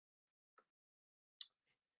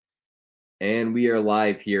And we are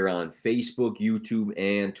live here on Facebook, YouTube,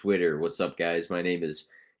 and Twitter. What's up, guys? My name is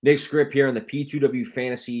Nick Scripp here on the P2W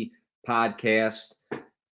Fantasy Podcast,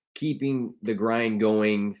 keeping the grind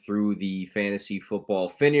going through the fantasy football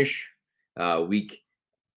finish. Week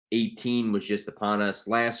 18 was just upon us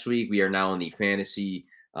last week. We are now in the fantasy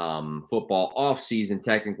football off season.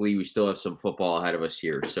 Technically, we still have some football ahead of us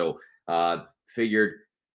here. So figured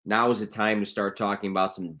now is the time to start talking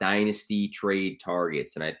about some dynasty trade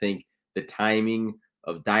targets. And I think the timing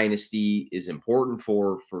of dynasty is important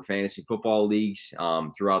for fantasy football leagues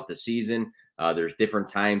throughout the season. There's different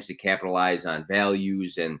times to capitalize on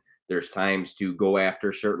values, and there's times to go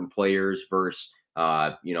after certain players versus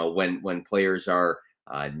when players are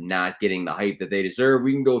not getting the hype that they deserve.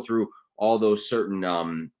 We can go through all those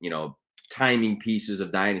certain timing pieces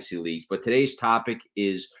of dynasty leagues, but today's topic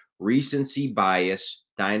is recency bias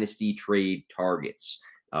dynasty trade targets,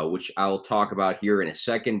 which I'll talk about here in a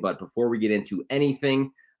second. But before we get into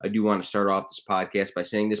anything, I do want to start off this podcast by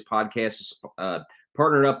saying this podcast is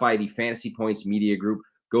partnered up by the Fantasy Points Media Group.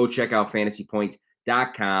 Go check out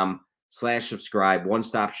fantasypoints.com/subscribe,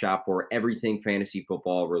 one-stop shop for everything fantasy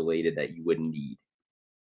football related that you would need.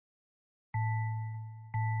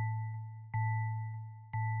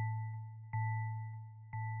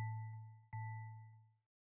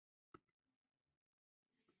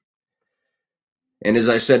 And as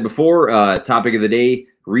I said before, topic of the day,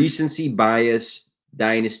 recency bias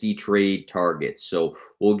dynasty trade targets. So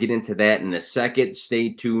we'll get into that in a second. Stay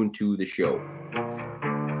tuned to the show.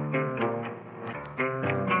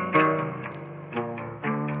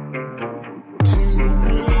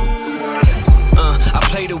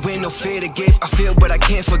 To win, no fear to give. I feel, but I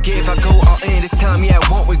can't forgive. I go all in this time, yeah, I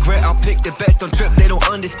won't regret. I'll pick the best on trip, they don't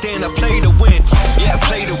understand. I play to win, yeah, I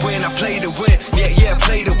play to win, I play to win, yeah, I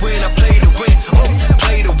play to win, I play to win, oh,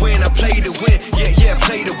 play to win, I play to win, yeah, I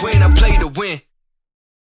play to win, I play to win.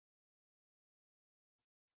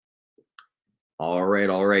 All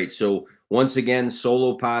right. So once again,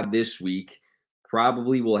 solo pod this week.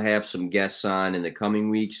 Probably will have some guests on in the coming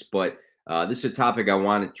weeks, but this is a topic I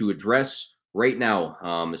wanted to address right now,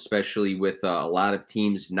 especially with a lot of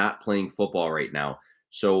teams not playing football right now.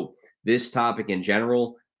 So this topic in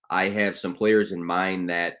general, I have some players in mind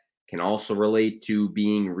that can also relate to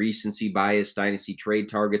being recency bias dynasty trade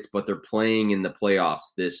targets, but they're playing in the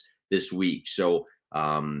playoffs this week. So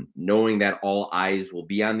knowing that all eyes will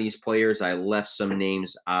be on these players, I left some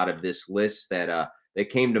names out of this list that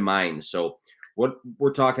came to mind. So what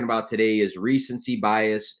we're talking about today is recency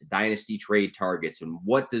bias dynasty trade targets. And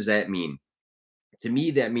what does that mean? To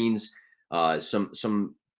me, that means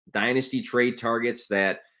some dynasty trade targets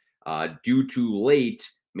that, due to late,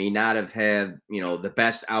 may not have had the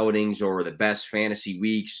best outings or the best fantasy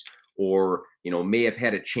weeks, or may have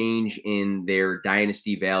had a change in their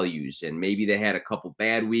dynasty values, and maybe they had a couple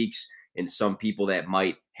bad weeks. And some people that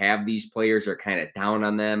might have these players are kind of down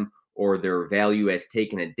on them, or their value has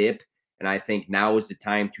taken a dip. And I think now is the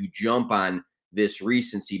time to jump on this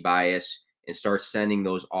recency bias and start sending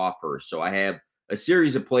those offers. So I have a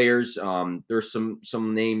series of players. There's some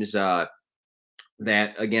names that,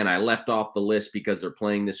 again, I left off the list because they're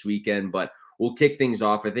playing this weekend, but we'll kick things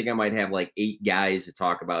off. I think I might have like 8 guys to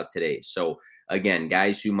talk about today. So again,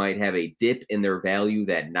 guys who might have a dip in their value,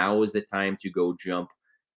 that now is the time to go jump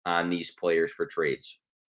on these players for trades.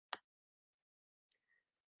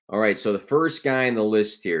 All right, so the first guy on the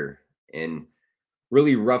list here, and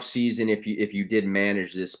really rough season if you did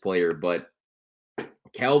manage this player, but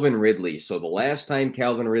Calvin Ridley. So the last time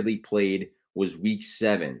Calvin Ridley played was week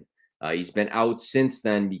 7. He's been out since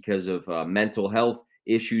then because of mental health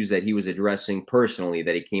issues that he was addressing personally,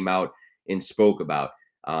 that he came out and spoke about.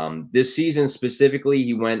 This season specifically,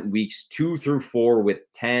 he went weeks 2 through 4 with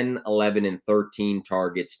 10, 11, and 13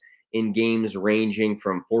 targets in games ranging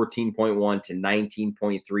from 14.1 to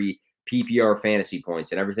 19.3 PPR fantasy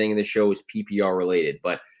points. And everything in the show is PPR related.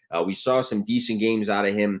 But we saw some decent games out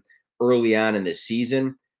of him early on in the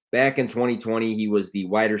season. Back in 2020, he was the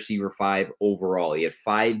wide receiver 5 overall. He had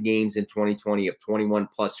 5 games in 2020 of 21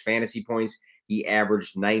 plus fantasy points. He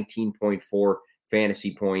averaged 19.4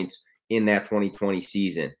 fantasy points in that 2020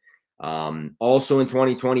 season. Also in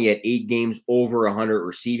 2020, he had 8 games over 100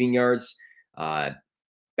 receiving yards.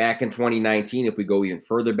 Back in 2019, if we go even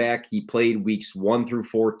further back, he played weeks 1 through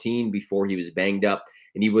 14 before he was banged up,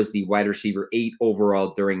 and he was the wide receiver 8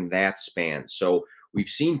 overall during that span. So we've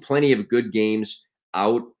seen plenty of good games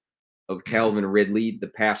out of Calvin Ridley the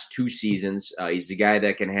past 2 seasons. He's the guy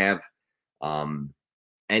that can have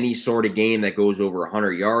any sort of game that goes over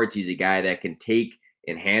 100 yards. He's a guy that can take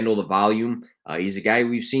and handle the volume. He's a guy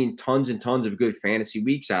we've seen tons and tons of good fantasy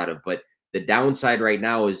weeks out of, but The downside right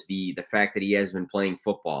now is the fact that he hasn't been playing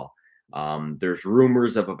football. There's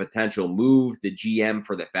rumors of a potential move. The GM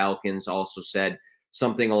for the Falcons also said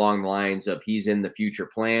something along the lines of he's in the future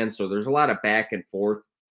plan. So there's a lot of back and forth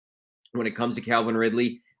when it comes to Calvin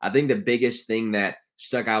Ridley. I think the biggest thing that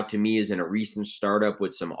stuck out to me is in a recent startup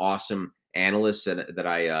with some awesome analysts that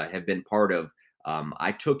I have been part of.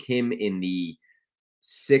 I took him in the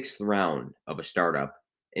 6th round of a startup.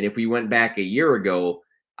 And if we went back a year ago,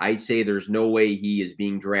 I'd say there's no way he is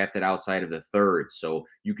being drafted outside of the 3rd. So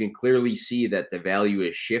you can clearly see that the value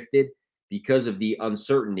has shifted because of the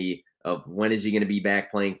uncertainty of when is he going to be back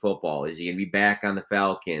playing football? Is he going to be back on the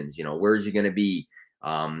Falcons? Where is he going to be?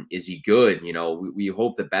 Is he good? We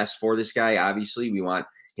hope the best for this guy. Obviously, we want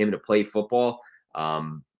him to play football.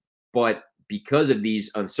 But because of these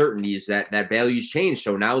uncertainties, that value's changed.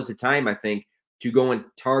 So now is the time, I think, to go and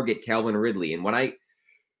target Calvin Ridley. And when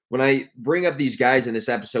I bring up these guys in this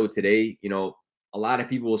episode today, a lot of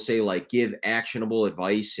people will say, like, give actionable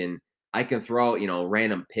advice, and I can throw out,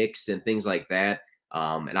 random picks and things like that.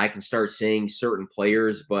 And I can start saying certain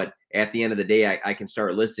players, but at the end of the day, I can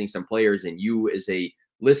start listing some players, and you as a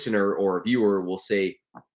listener or a viewer will say,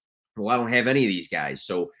 well, I don't have any of these guys.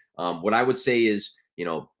 So what I would say is,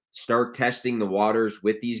 start testing the waters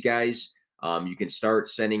with these guys. You can start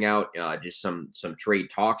sending out just some trade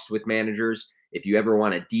talks with managers. If you ever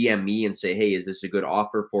want to DM me and say, hey, is this a good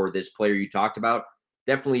offer for this player you talked about?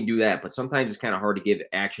 Definitely do that. But sometimes it's kind of hard to give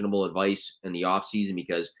actionable advice in the offseason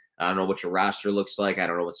because I don't know what your roster looks like. I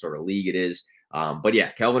don't know what sort of league it is. But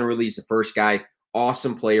yeah, Calvin Ridley's the first guy.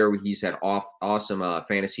 Awesome player. He's had awesome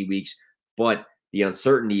fantasy weeks. But the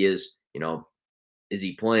uncertainty is, is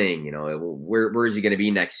he playing? Where is he going to be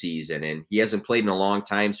next season? And he hasn't played in a long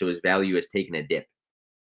time, so his value has taken a dip.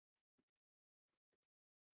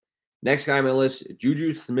 Next guy on my list,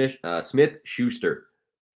 Juju Smith-Schuster.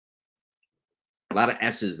 A lot of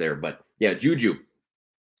S's there, but yeah, Juju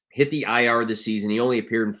hit the IR this season. He only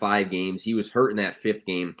appeared in 5 games. He was hurt in that 5th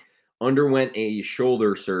game, underwent a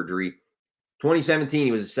shoulder surgery. 2017,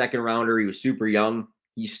 he was a 2nd rounder. He was super young.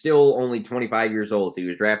 He's still only 25 years old. So he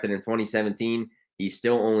was drafted in 2017. He's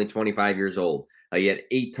still only 25 years old. He had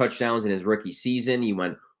 8 touchdowns in his rookie season. He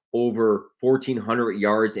went over 1,400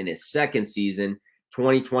 yards in his 2nd season.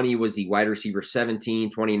 2020 was the wide receiver 17.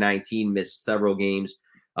 2019 missed several games.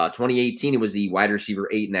 2018, it was the wide receiver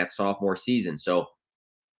 8 in that sophomore season. So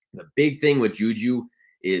the big thing with Juju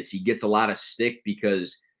is he gets a lot of stick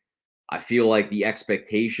because I feel like the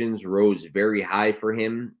expectations rose very high for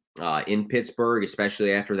him in Pittsburgh,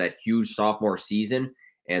 especially after that huge sophomore season.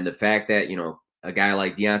 And the fact that, a guy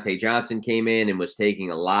like Deontay Johnson came in and was taking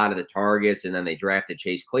a lot of the targets, and then they drafted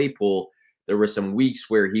Chase Claypool. There were some weeks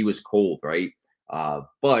where he was cold, right?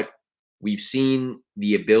 But we've seen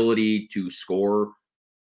the ability to score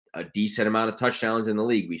a decent amount of touchdowns in the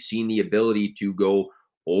league. We've seen the ability to go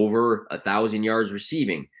over 1,000 yards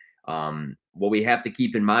receiving. What we have to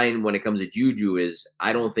keep in mind when it comes to Juju is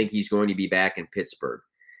I don't think he's going to be back in Pittsburgh.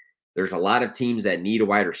 There's a lot of teams that need a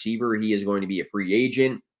wide receiver. He is going to be a free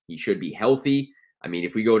agent. He should be healthy. I mean,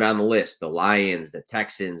 if we go down the list, the Lions, the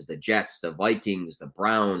Texans, the Jets, the Vikings, the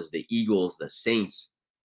Browns, the Eagles, the Saints,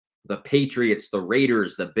 the Patriots, the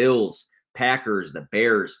Raiders, the Bills, Packers, the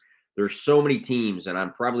Bears. There's so many teams, and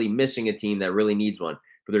I'm probably missing a team that really needs one.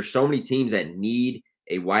 But there's so many teams that need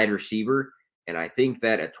a wide receiver. And I think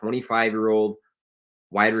that a 25-year-old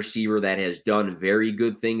wide receiver that has done very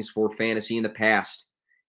good things for fantasy in the past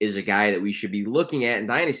is a guy that we should be looking at in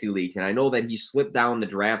dynasty leagues. And I know that he slipped down the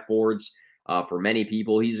draft boards for many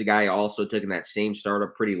people. He's a guy also took in that same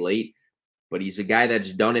startup pretty late. But he's a guy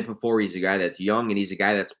that's done it before. He's a guy that's young, and he's a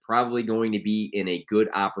guy that's probably going to be in a good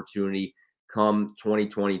opportunity come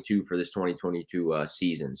 2022 for this 2022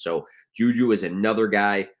 season. So Juju is another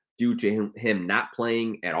guy due to him not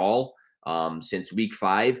playing at all since week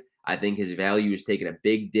 5. I think his value has taken a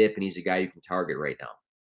big dip, and he's a guy you can target right now.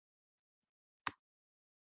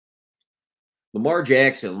 Lamar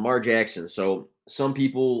Jackson. So some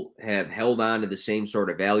people have held on to the same sort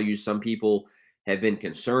of values. Some people have been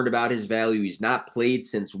concerned about his value. He's not played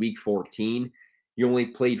since week 14. He only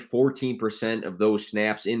played 14% of those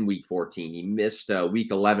snaps in week 14. He missed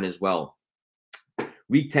week 11 as well.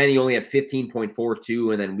 Week 10, he only had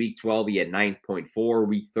 15.42, and then week 12, he had 9.4.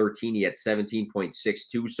 Week 13, he had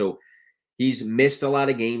 17.62. So he's missed a lot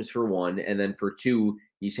of games for one, and then for two,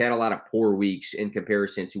 he's had a lot of poor weeks in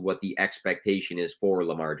comparison to what the expectation is for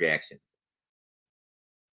Lamar Jackson.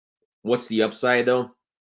 What's the upside, though?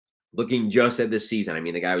 Looking just at this season, I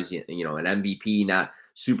mean, the guy was, an MVP not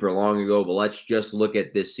super long ago, but let's just look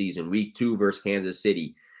at this season. Week 2 versus Kansas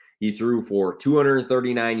City. He threw for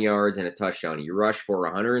 239 yards and a touchdown. He rushed for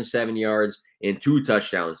 107 yards and 2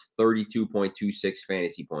 touchdowns, 32.26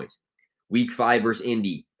 fantasy points. Week 5 versus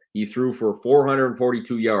Indy, he threw for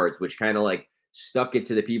 442 yards, which kind of like stuck it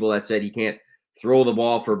to the people that said he can't throw the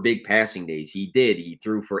ball for big passing days. He did. He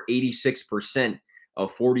threw for 86%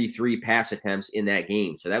 of 43 pass attempts in that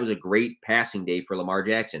game. So that was a great passing day for Lamar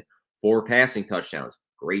Jackson. 4 passing touchdowns.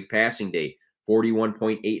 Great passing day.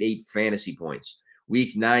 41.88 fantasy points.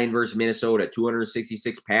 Week 9 versus Minnesota,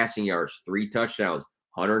 266 passing yards, 3 touchdowns,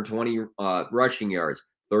 120 rushing yards,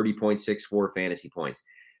 30.64 fantasy points.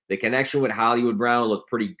 The connection with Hollywood Brown looked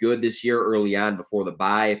pretty good this year early on before the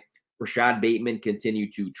bye. Rashad Bateman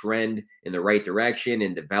continued to trend in the right direction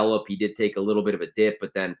and develop. He did take a little bit of a dip,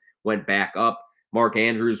 but then went back up. Mark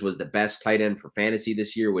Andrews was the best tight end for fantasy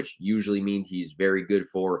this year, which usually means he's very good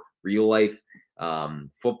for real life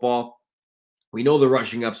football. We know the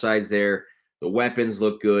rushing upside's there. The weapons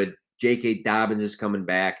look good. J.K. Dobbins is coming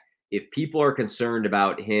back. If people are concerned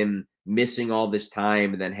about him missing all this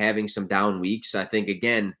time and then having some down weeks, I think,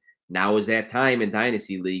 again, now is that time in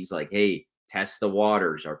dynasty leagues like, hey, test the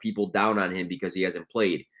waters. Are people down on him because he hasn't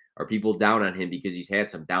played? Are people down on him because he's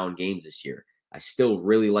had some down games this year? I still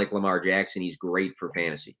really like Lamar Jackson. He's great for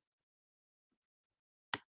fantasy.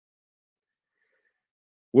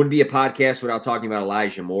 Wouldn't be a podcast without talking about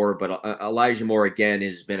Elijah Moore, but Elijah Moore, again,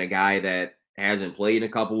 has been a guy that hasn't played in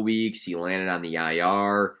a couple weeks. He landed on the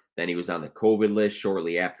IR. Then he was on the COVID list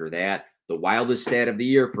shortly after that. The wildest stat of the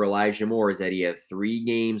year for Elijah Moore is that he had 3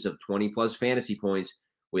 games of 20-plus fantasy points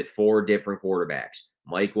with 4 different quarterbacks.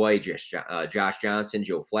 Mike White, Josh Johnson,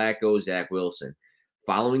 Joe Flacco, Zach Wilson.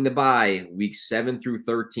 Following the bye, weeks 7 through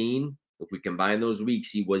 13, if we combine those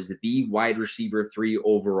weeks, he was the wide receiver 3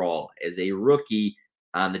 overall as a rookie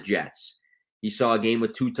on the Jets. He saw a game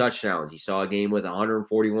with 2 touchdowns. He saw a game with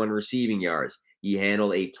 141 receiving yards. He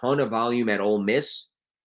handled a ton of volume at Ole Miss,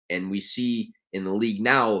 and we see in the league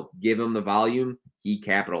now, give him the volume, he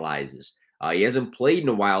capitalizes. He hasn't played in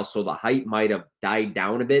a while, so the hype might have died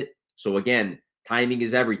down a bit. So again, timing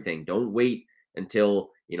is everything. Don't wait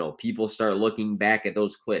until people start looking back at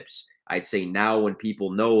those clips. I'd say now, when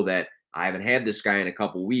people know that I haven't had this guy in a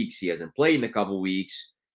couple weeks, he hasn't played in a couple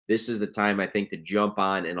weeks, this is the time, I think, to jump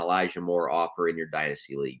on an Elijah Moore offer in your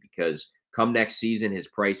dynasty league, because come next season, his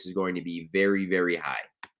price is going to be very, very high.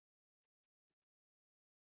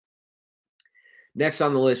 Next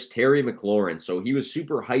on the list, Terry McLaurin. So he was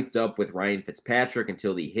super hyped up with Ryan Fitzpatrick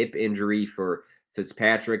until the hip injury for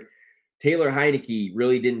Fitzpatrick. Taylor Heineke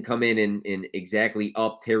really didn't come in and exactly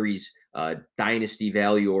up Terry's dynasty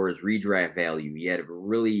value or his redraft value. He had a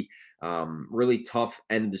really tough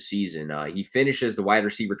end of the season. He finishes the wide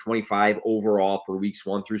receiver 25 overall for weeks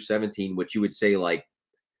 1 through 17, which you would say, like,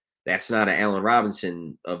 that's not an Allen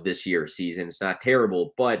Robinson of this year's season. It's not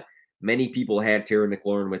terrible, but many people had Terry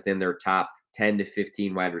McLaurin within their top 10 to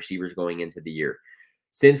 15 wide receivers going into the year.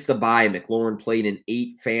 Since the bye, McLaurin played in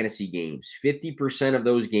 8 fantasy games. 50% of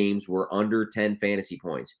those games were under 10 fantasy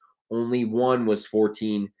points. Only one was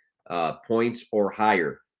 14 points or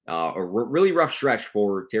higher. A really rough stretch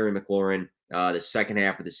for Terry McLaurin the second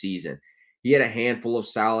half of the season. He had a handful of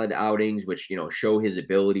solid outings, which show his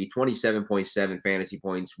ability. 27.7 fantasy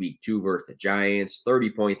points week 2 versus the Giants,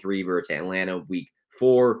 30.3 versus Atlanta week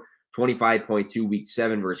 4, 25.2 week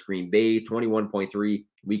 7 versus Green Bay, 21.3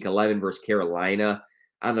 week 11 versus Carolina.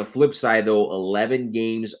 On the flip side, though, 11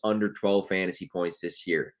 games under 12 fantasy points this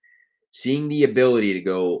year. Seeing the ability to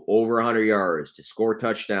go over 100 yards, to score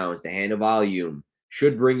touchdowns, to handle volume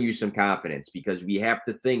should bring you some confidence, because we have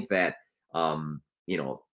to think that,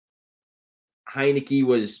 Heineke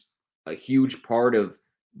was a huge part of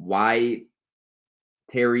why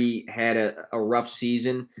Terry had a rough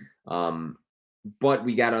season. But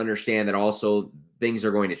we got to understand that also things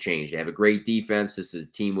are going to change. They have a great defense. This is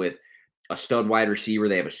a team with a stud wide receiver.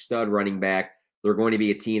 They have a stud running back. They're going to be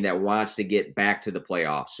a team that wants to get back to the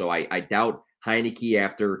playoffs. So I doubt Heineke,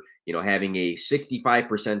 after having a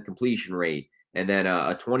 65% completion rate, and then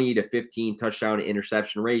a 20 to 15 touchdown to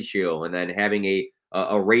interception ratio, and then having a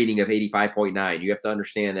rating of 85.9. You have to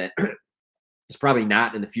understand that it's probably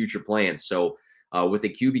not in the future plans. So with the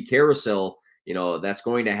QB carousel, that's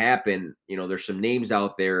going to happen. There's some names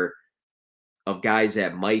out there of guys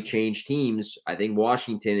that might change teams. I think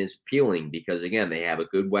Washington is appealing because, again, they have a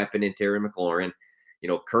good weapon in Terry McLaurin.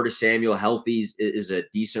 Curtis Samuel, healthy, is a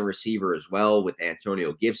decent receiver as well, with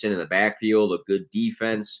Antonio Gibson in the backfield, a good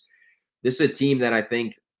defense. This is a team that I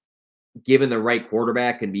think, given the right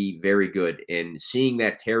quarterback, can be very good. And seeing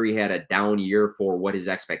that Terry had a down year for what his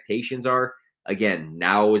expectations are, again,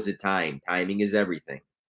 now is the time. Timing is everything.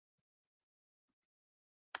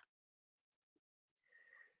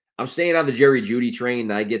 I'm staying on the Jerry Jeudy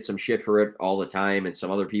train. I get some shit for it all the time, and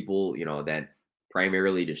some other people, that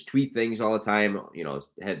primarily just tweet things all the time,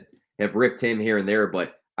 have ripped him here and there.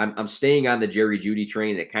 But I'm staying on the Jerry Jeudy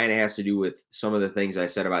train. It kind of has to do with some of the things I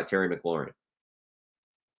said about Terry McLaurin.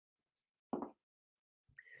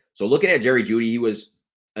 So looking at Jerry Jeudy, he was,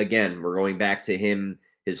 again, we're going back to him,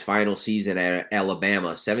 his final season at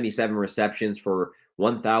Alabama, 77 receptions for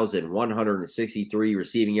 1,163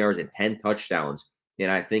 receiving yards and 10 touchdowns in,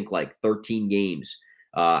 I think, like 13 games.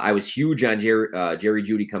 I was huge on Jerry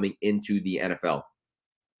Jeudy coming into the NFL.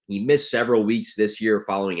 He missed several weeks this year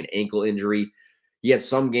following an ankle injury. He had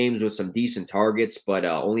some games with some decent targets, but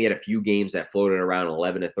only had a few games that floated around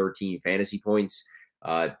 11 to 13 fantasy points.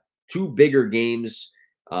 Two bigger games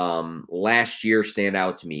last year stand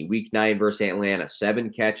out to me. Week 9 versus Atlanta, 7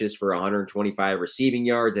 catches for 125 receiving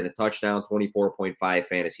yards and a touchdown, 24.5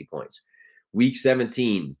 fantasy points. Week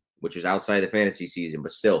 17, which was outside the fantasy season,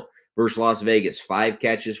 but still, versus Las Vegas, 5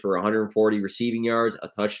 catches for 140 receiving yards, a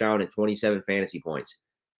touchdown, and 27 fantasy points.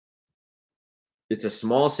 It's a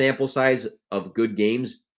small sample size of good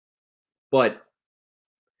games, but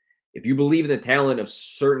if you believe in the talent of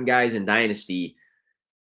certain guys in Dynasty,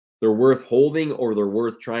 they're worth holding or they're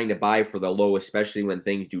worth trying to buy for the low, especially when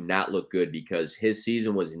things do not look good, because his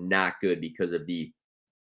season was not good because of the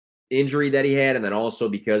injury that he had and then also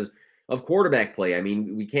because of quarterback play. I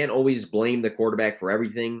mean, we can't always blame the quarterback for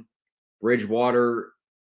everything. Bridgewater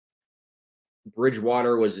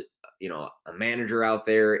was, a manager out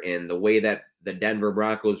there, and the way that the Denver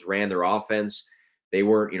Broncos ran their offense, they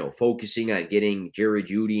weren't, focusing on getting Jerry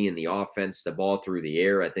Jeudy and the offense the ball through the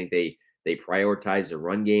air. I think they prioritized the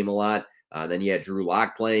run game a lot. Then you had Drew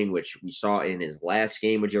Lock playing, which we saw in his last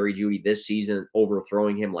game with Jerry Jeudy this season,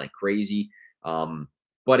 overthrowing him like crazy.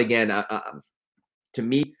 But again, to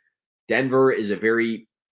me, Denver is a very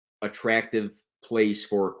attractive place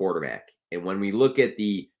for a quarterback. And when we look at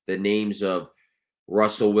the names of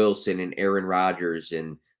Russell Wilson and Aaron Rodgers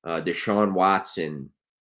and Deshaun Watson,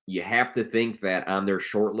 you have to think that on their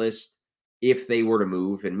short list, if they were to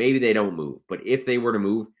move, and maybe they don't move, but if they were to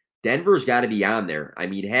move, Denver's got to be on there. I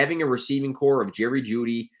mean, having a receiving core of Jerry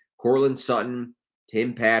Jeudy, Cortland Sutton,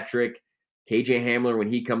 Tim Patrick, KJ Hamler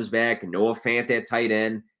when he comes back, Noah Fant at tight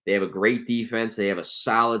end. They have a great defense. They have a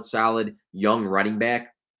solid young running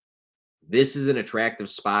back. This is an attractive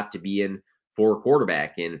spot to be in for a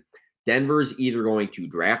quarterback. And Denver's either going to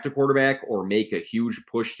draft a quarterback or make a huge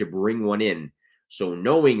push to bring one in. So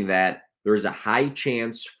knowing that there's a high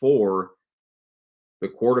chance for the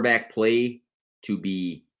quarterback play to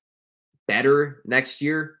be better next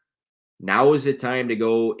year, now is the time to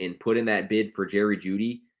go and put in that bid for Jerry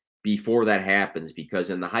Jeudy before that happens. Because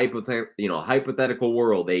in the hypothetical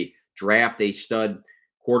world, they draft a stud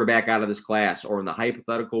quarterback out of this class, or in the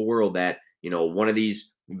hypothetical world that, one of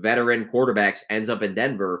these veteran quarterbacks ends up in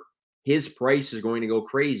Denver, his price is going to go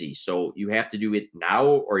crazy. So you have to do it now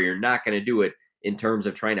or you're not going to do it in terms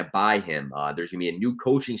of trying to buy him. There's going to be a new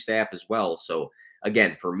coaching staff as well. So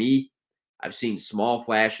again, for me, I've seen small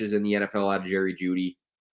flashes in the NFL out of Jerry Jeudy,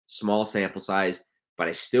 small sample size, but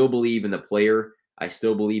I still believe in the player. I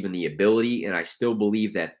still believe in the ability, and I still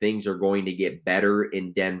believe that things are going to get better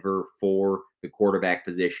in Denver for the quarterback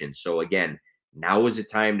position. So again, now is the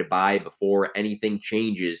time to buy before anything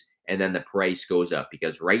changes and then the price goes up.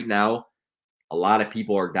 Because right now, a lot of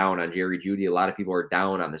people are down on Jerry Jeudy. A lot of people are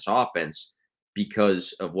down on this offense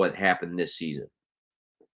because of what happened this season.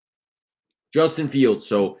 Justin Fields.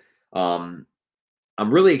 So I'm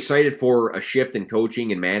really excited for a shift in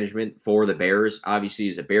coaching and management for the Bears. Obviously,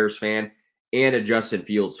 as a Bears fan and a Justin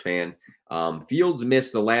Fields fan. Fields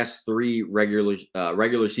missed the last 3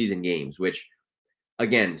 regular season games, which,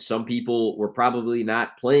 again, some people were probably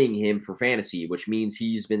not playing him for fantasy, which means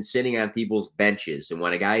he's been sitting on people's benches. And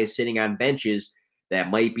when a guy is sitting on benches, that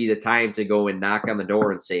might be the time to go and knock on the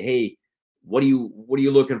door and say, hey, what are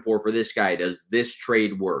you looking for this guy? Does this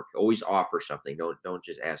trade work? Always offer something. Don't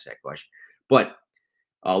just ask that question. But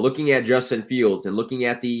looking at Justin Fields and looking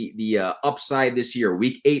at the upside this year,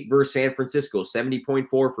 week 8 versus San Francisco, 70.4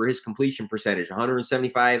 for his completion percentage,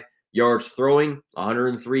 175 yards throwing,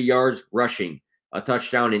 103 yards rushing, a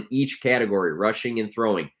touchdown in each category, rushing and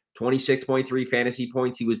throwing, 26.3 fantasy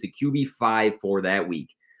points. He was the QB5 for that week.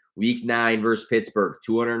 Week 9 versus Pittsburgh,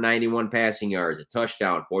 291 passing yards, a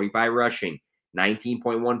touchdown, 45 rushing,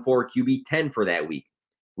 19.14 QB10 for that week.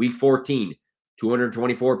 Week 14,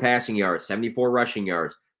 224 passing yards, 74 rushing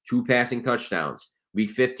yards, 2 passing touchdowns.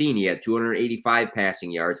 Week 15, he had 285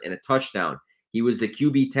 passing yards and a touchdown. He was the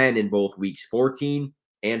QB10 in both weeks 14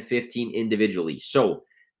 and 15 individually. So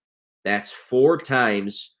that's 4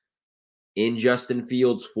 times in Justin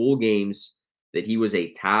Fields' full games that he was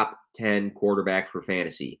a top 10 quarterback for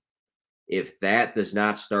fantasy. If that does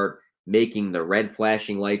not start making the red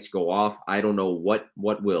flashing lights go off, I don't know what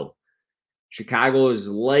will. Chicago is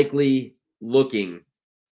likely looking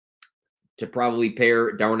to probably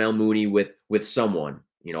pair Darnell Mooney with someone.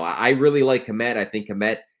 I really like Kmet. I think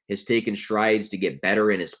Kmet has taken strides to get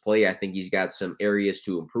better in his play. I think he's got some areas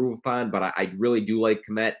to improve upon, but I really do like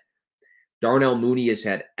Kmet. Darnell Mooney has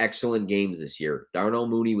had excellent games this year. Darnell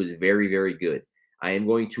Mooney was very, very good. I am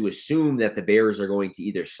going to assume that the Bears are going to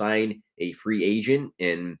either sign a free agent,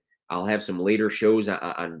 and I'll have some later shows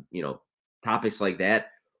on topics like that,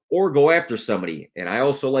 or go after somebody. And I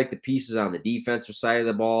also like the pieces on the defensive side of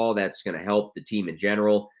the ball. That's going to help the team in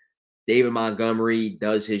general. David Montgomery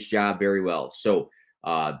does his job very well. So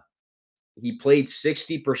he played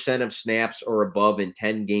 60% of snaps or above in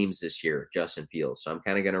 10 games this year, Justin Fields. So I'm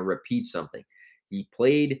kind of going to repeat something. He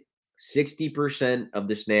played 60% of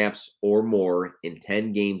the snaps or more in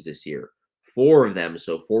 10 games this year. 4 of them,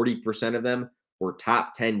 so 40% of them, were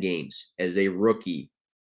top 10 games as a rookie.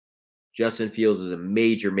 Justin Fields is a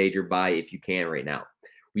major, major buy if you can right now.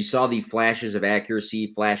 We saw the flashes of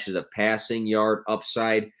accuracy, flashes of passing yard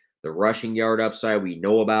upside, the rushing yard upside we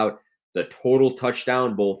know about, the total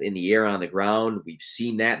touchdown both in the air and on the ground. We've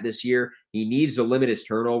seen that this year. He needs to limit his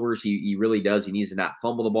turnovers. He really does. He needs to not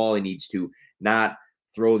fumble the ball. He needs to not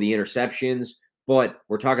throw the interceptions. But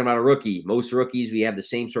we're talking about a rookie. Most rookies we have the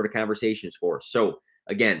same sort of conversations for. So,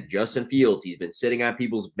 again, Justin Fields, he's been sitting on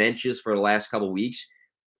people's benches for the last couple of weeks.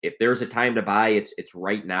 If there's a time to buy, it's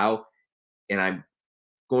right now. And I'm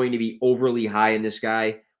going to be overly high in this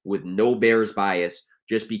guy with no Bears bias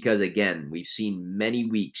just because, again, we've seen many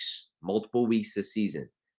weeks, multiple weeks this season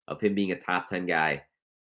of him being a top 10 guy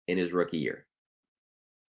in his rookie year.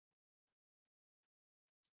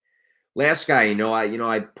 Last guy,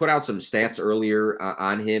 I put out some stats earlier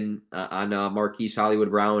on him, on Marquise Hollywood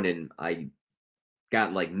Brown, and I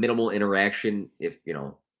got like minimal interaction, if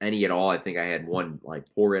any at all. I think I had one like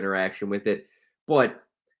poor interaction with it. But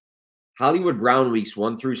Hollywood Brown weeks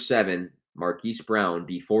 1 through 7, Marquise Brown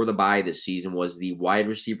before the bye this season was the wide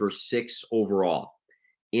receiver 6 overall.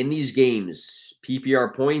 In these games,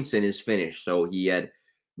 PPR points and his finish. So he had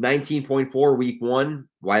 19.4 week 1,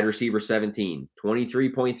 wide receiver 17,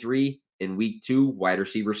 23.3 in week 2, wide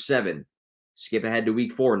receiver 7. Skip ahead to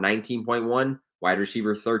week 4, 19.1, wide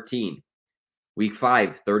receiver 13. Week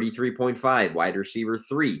 5, 33.5, wide receiver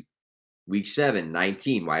 3. Week 7,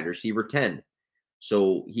 19, wide receiver 10.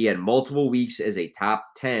 So he had multiple weeks as a top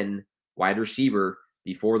 10 wide receiver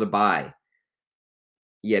before the bye.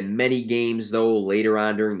 He had many games, though, later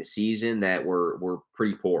on during the season that were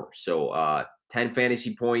pretty poor. So 10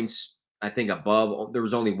 fantasy points, I think, above. There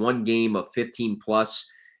was only one game of 15-plus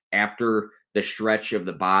after the stretch of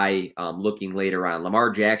the bye, looking later on.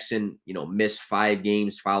 Lamar Jackson, missed 5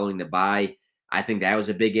 games following the bye. I think that was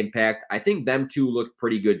a big impact. I think them two looked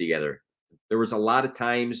pretty good together. There was a lot of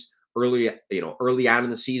times early on in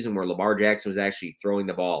the season where Lamar Jackson was actually throwing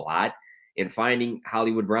the ball a lot, and finding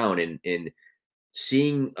Hollywood Brown and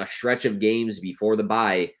seeing a stretch of games before the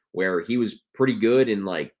bye where he was pretty good and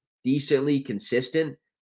like decently consistent.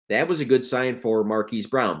 That was a good sign for Marquise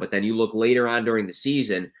Brown. But then you look later on during the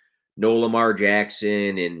season, no Lamar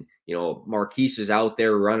Jackson, and Marquise is out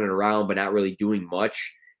there running around but not really doing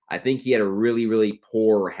much. I think he had a really, really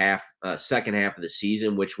poor second half of the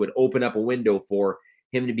season, which would open up a window for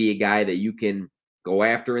him to be a guy that you can go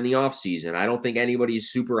after in the offseason. I don't think anybody's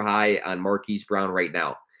super high on Marquise Brown right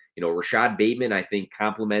now. Rashad Bateman, I think,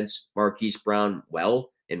 complements Marquise Brown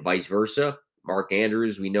well, and vice versa. Mark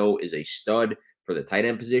Andrews, we know, is a stud for the tight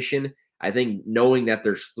end position. I think knowing that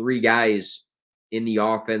there's 3 guys in the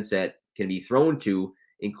offense that can be thrown to,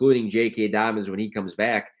 including J.K. Dobbins when he comes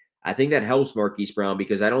back, I think that helps Marquise Brown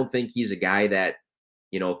because I don't think he's a guy that,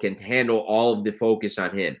 can handle all of the focus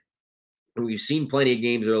on him. And we've seen plenty of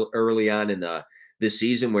games early on in this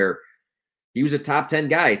season where he was a top 10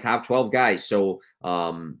 guy, top 12 guy. So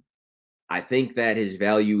I think that his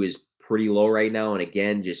value is pretty low right now. And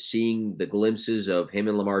again, just seeing the glimpses of him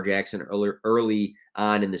and Lamar Jackson early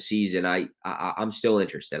on in the season, I'm still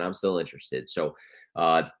interested. So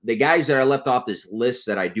the guys that are left off this list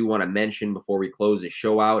that I do want to mention before we close the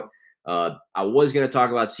show out, I was going to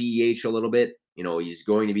talk about CEH a little bit. He's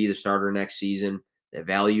going to be the starter next season. The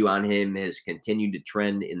value on him has continued to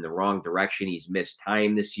trend in the wrong direction. He's missed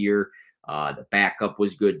time this year. The backup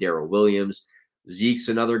was good, Darrell Williams. Zeke's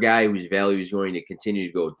another guy whose value is going to continue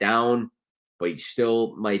to go down, but he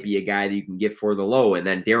still might be a guy that you can get for the low. And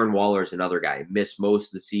then Darren Waller is another guy. Missed most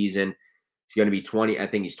of the season. He's going to be 20. I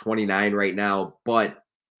think he's 29 right now, but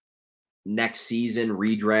next season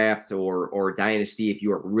redraft or dynasty, if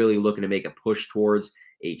you are really looking to make a push towards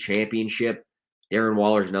a championship, Darren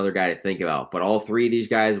Waller is another guy to think about. But all three of these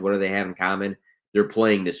guys, what do they have in common? They're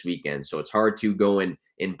playing this weekend. So it's hard to go and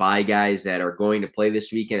buy guys that are going to play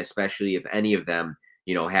this weekend, especially if any of them,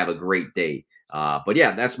 have a great day. But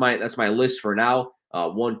yeah, that's my list for now.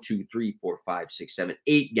 1, 2, 3, 4, 5, 6, 7,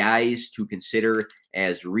 8 guys to consider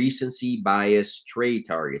as recency bias trade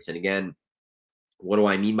targets. And again, what do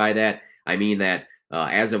I mean by that? I mean that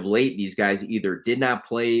as of late, these guys either did not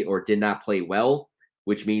play or did not play well,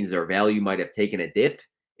 which means their value might have taken a dip.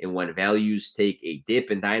 And when values take a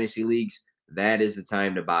dip in dynasty leagues, that is the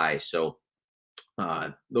time to buy. So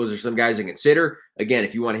those are some guys to consider. Again,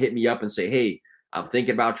 if you want to hit me up and say, hey, I'm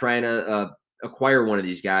thinking about trying to acquire one of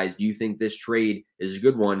these guys. Do you think this trade is a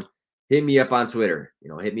good one? Hit me up on Twitter.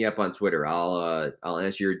 Hit me up on Twitter. I'll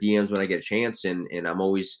answer your DMs when I get a chance, and I'm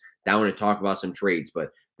always down to talk about some trades.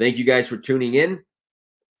 But thank you guys for tuning in.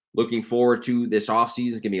 Looking forward to this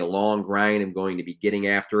offseason. It's going to be a long grind. I'm going to be getting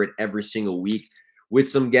after it every single week with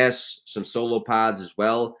some guests, some solo pods as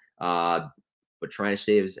well. But trying to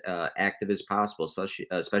stay as active as possible,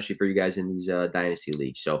 especially for you guys in these dynasty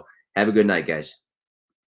leagues. So have a good night, guys.